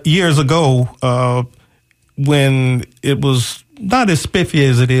 Years ago, when it was not as spiffy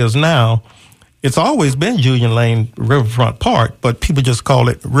as it is now, it's always been Julian Lane Riverfront Park, but people just call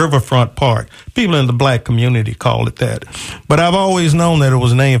it Riverfront Park. People in the black community call it that. But I've always known that it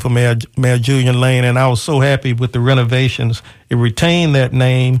was named for Mayor Julian Lane, and I was so happy with the renovations. It retained that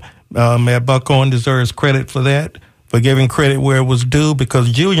name. Mayor Buckhorn deserves credit for that, for giving credit where it was due,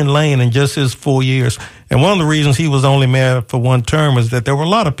 because Julian Lane, in just his 4 years, and one of the reasons he was only mayor for one term is that there were a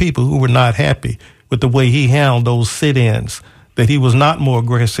lot of people who were not happy with the way he handled those sit-ins, that he was not more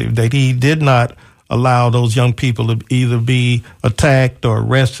aggressive, that he did not allow those young people to either be attacked or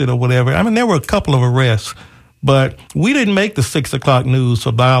arrested or whatever. I mean, there were a couple of arrests, but we didn't make the 6 o'clock news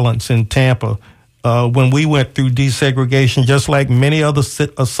for violence in Tampa when we went through desegregation, just like many other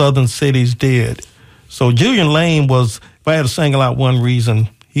southern cities did. So Julian Lane was, if I had to single out one reason,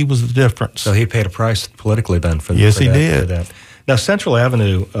 he was the difference. So he paid a price politically then for that. Yes, he did. For that. Now, Central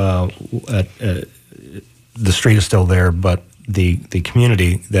Avenue, the street is still there, but the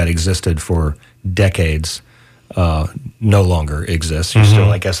community that existed for decades no longer exists. You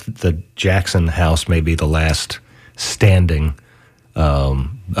still, I guess, the Jackson House may be the last standing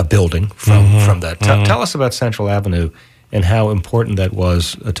a building from that. Tell us about Central Avenue and how important that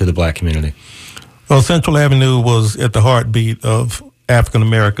was to the black community. Well, Central Avenue was at the heartbeat of African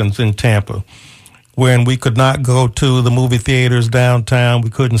Americans in Tampa, when we could not go to the movie theaters downtown, we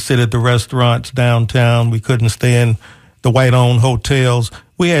couldn't sit at the restaurants downtown, we couldn't stay in the white-owned hotels.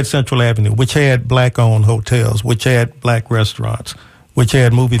 We had Central Avenue, which had black-owned hotels, which had black restaurants, which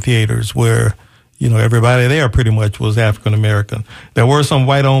had movie theaters where, everybody there pretty much was African American. There were some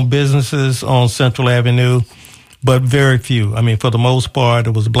white-owned businesses on Central Avenue, but very few. I mean, for the most part,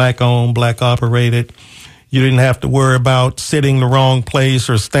 it was black-owned, black-operated. You didn't have to worry about sitting the wrong place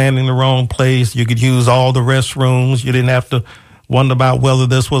or standing the wrong place. You could use all the restrooms. You didn't have to wonder about whether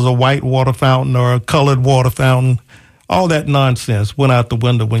this was a white water fountain or a colored water fountain. All that nonsense went out the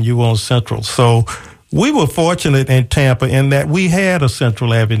window when you were on Central. So we were fortunate in Tampa in that we had a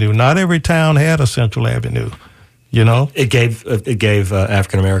Central Avenue. Not every town had a Central Avenue. It gave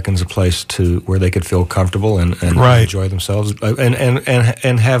African Americans a place where they could feel comfortable and enjoy themselves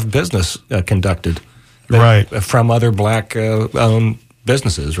and have business conducted. Right. From other black-owned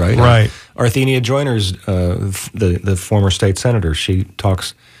businesses, right? Right. Arthenia Joyner's, the former state senator, she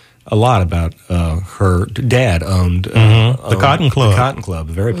talks a lot about her dad owned the Cotton Club. The Cotton Club,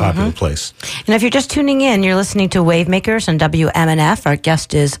 a very popular place. And if you're just tuning in, you're listening to WaveMakers on WMNF. Our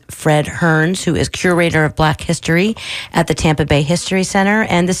guest is Fred Hearns, who is curator of Black History at the Tampa Bay History Center.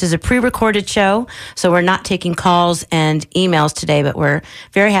 And this is a pre-recorded show, so we're not taking calls and emails today, but we're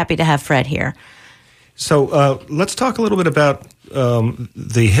very happy to have Fred here. So let's talk a little bit about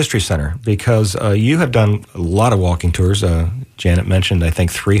the History Center, because you have done a lot of walking tours. Janet mentioned, I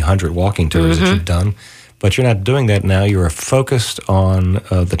think, 300 walking tours that you've done, but you're not doing that now. You are focused on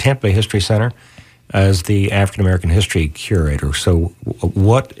the Tampa Bay History Center as the African American history curator. So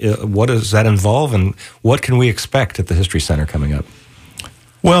what does that involve, and what can we expect at the History Center coming up?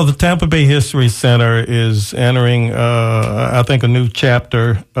 Well, the Tampa Bay History Center is entering, I think, a new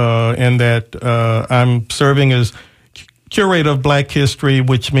chapter in that I'm serving as curator of Black history,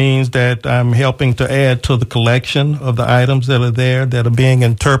 which means that I'm helping to add to the collection of the items that are there that are being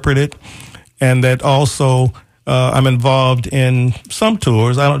interpreted, and that also I'm involved in some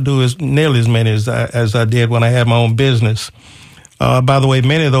tours. I don't do nearly as many as I did when I had my own business. By the way,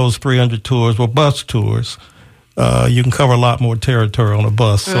 many of those 300 tours were bus tours. You can cover a lot more territory on a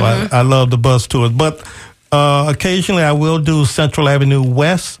bus, so I love the bus tours. But occasionally I will do Central Avenue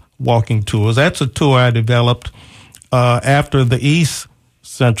West walking tours. That's a tour I developed after the East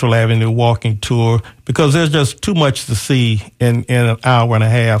Central Avenue walking tour, because there's just too much to see in an hour and a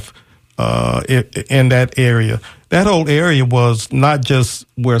half in that area. That whole area was not just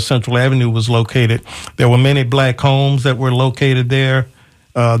where Central Avenue was located. There were many black homes that were located there.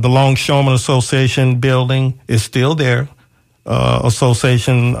 The Longshoremen Association building is still there,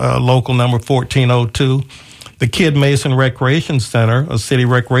 Association Local Number 1402. The Kid Mason Recreation Center, a city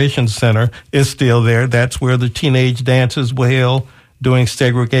recreation center, is still there. That's where the teenage dances were held during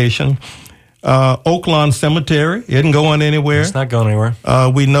segregation. Oaklawn Cemetery isn't going anywhere. It's not going anywhere.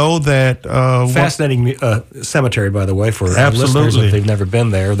 We know that... fascinating cemetery, by the way, for listeners if they've never been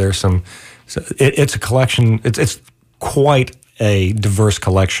there. There's some... It's a collection... It's quite a diverse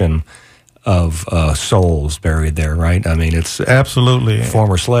collection of souls buried there, right? I mean, it's absolutely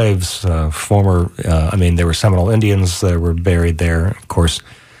former slaves, there were Seminole Indians that were buried there. Of course,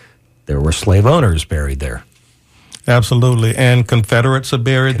 there were slave owners buried there. Absolutely, and Confederates are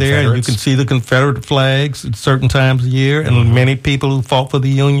buried there. And you can see the Confederate flags at certain times of year, and many people who fought for the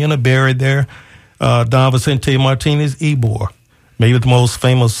Union are buried there. Don Vicente Martinez Ybor, maybe the most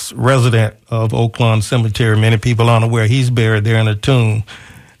famous resident of Oaklawn Cemetery. Many people aren't aware he's buried there in a tomb.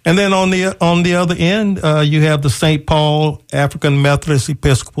 And then on the other end, you have the St. Paul African Methodist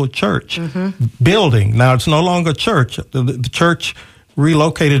Episcopal Church building. Now, it's no longer a church. The church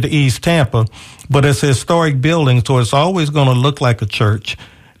relocated to East Tampa, but it's a historic building, so it's always going to look like a church.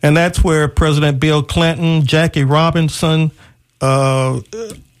 And that's where President Bill Clinton, Jackie Robinson, a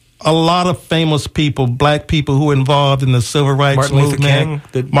lot of famous people, black people who were involved in the civil rights movement.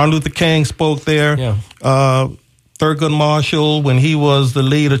 Martin Luther King spoke there. Yeah. Thurgood Marshall, when he was the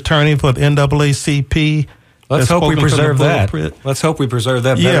lead attorney for the NAACP. Let's hope we preserve that. Let's hope we preserve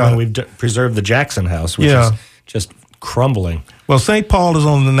that better than we've preserved the Jackson House, which is just crumbling. Well, St. Paul is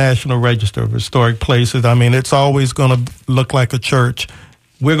on the National Register of Historic Places. I mean, it's always going to look like a church.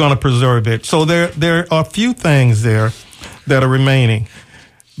 We're going to preserve it. So there are a few things there that are remaining.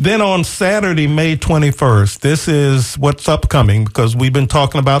 Then on Saturday, May 21st, this is what's upcoming, because we've been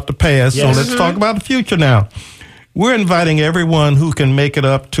talking about the past, so let's talk about the future now. We're inviting everyone who can make it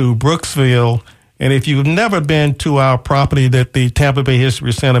up to Brooksville, and if you've never been to our property that the Tampa Bay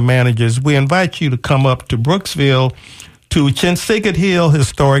History Center manages, we invite you to come up to Brooksville to Chinsegut Hill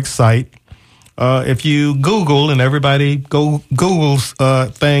Historic Site. If you Google, and everybody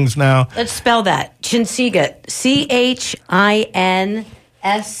Googles things now. Let's spell that. Chinsegut. CHINSEGUT.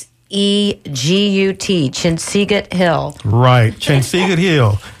 Chinsegut Hill. Right, Chinsegut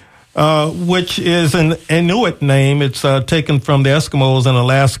Hill. Which is an Inuit name. It's taken from the Eskimos in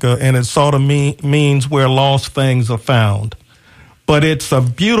Alaska, and it sort of means where lost things are found. But it's a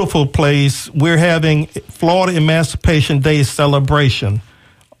beautiful place. We're having Florida Emancipation Day celebration.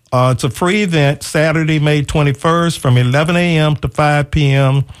 It's a free event, Saturday, May 21st, from 11 a.m. to 5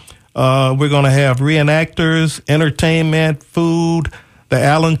 p.m. We're going to have reenactors, entertainment, food. The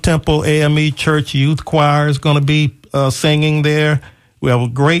Allen Temple AME Church Youth Choir is going to be singing there. We have a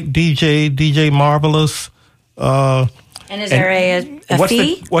great DJ Marvelous. And is there a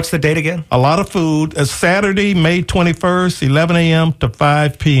fee? What's the date again? A lot of food. It's Saturday, May 21st, 11 a.m. to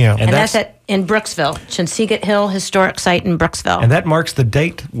 5 p.m. And that's in Brooksville, Chinsegat Hill Historic Site in Brooksville. And that marks the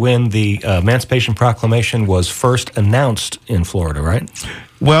date when the Emancipation Proclamation was first announced in Florida, right?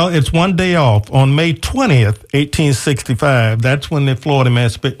 Well, it's one day off. On May 20th, 1865, that's when the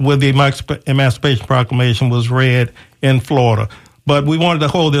Emancipation Proclamation was read in Florida. But we wanted to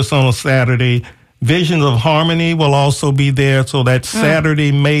hold this on a Saturday. Visions of Harmony will also be there, so that's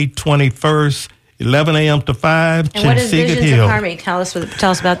Saturday, May 21st, 11 a.m. to 5, and what is Visions Hill. of Harmony? Tell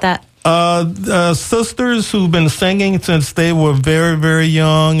us about that. Sisters who've been singing since they were very, very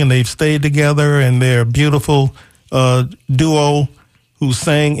young, and they've stayed together, and they're a beautiful duo who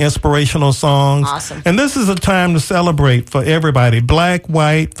sang inspirational songs. Awesome. And this is a time to celebrate for everybody, black,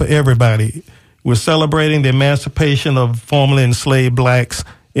 white, for everybody. We're celebrating the emancipation of formerly enslaved blacks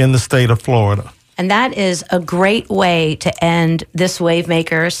in the state of Florida. And that is a great way to end this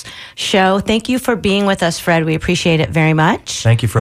WaveMakers show. Thank you for being with us, Fred. We appreciate it very much. Thank you for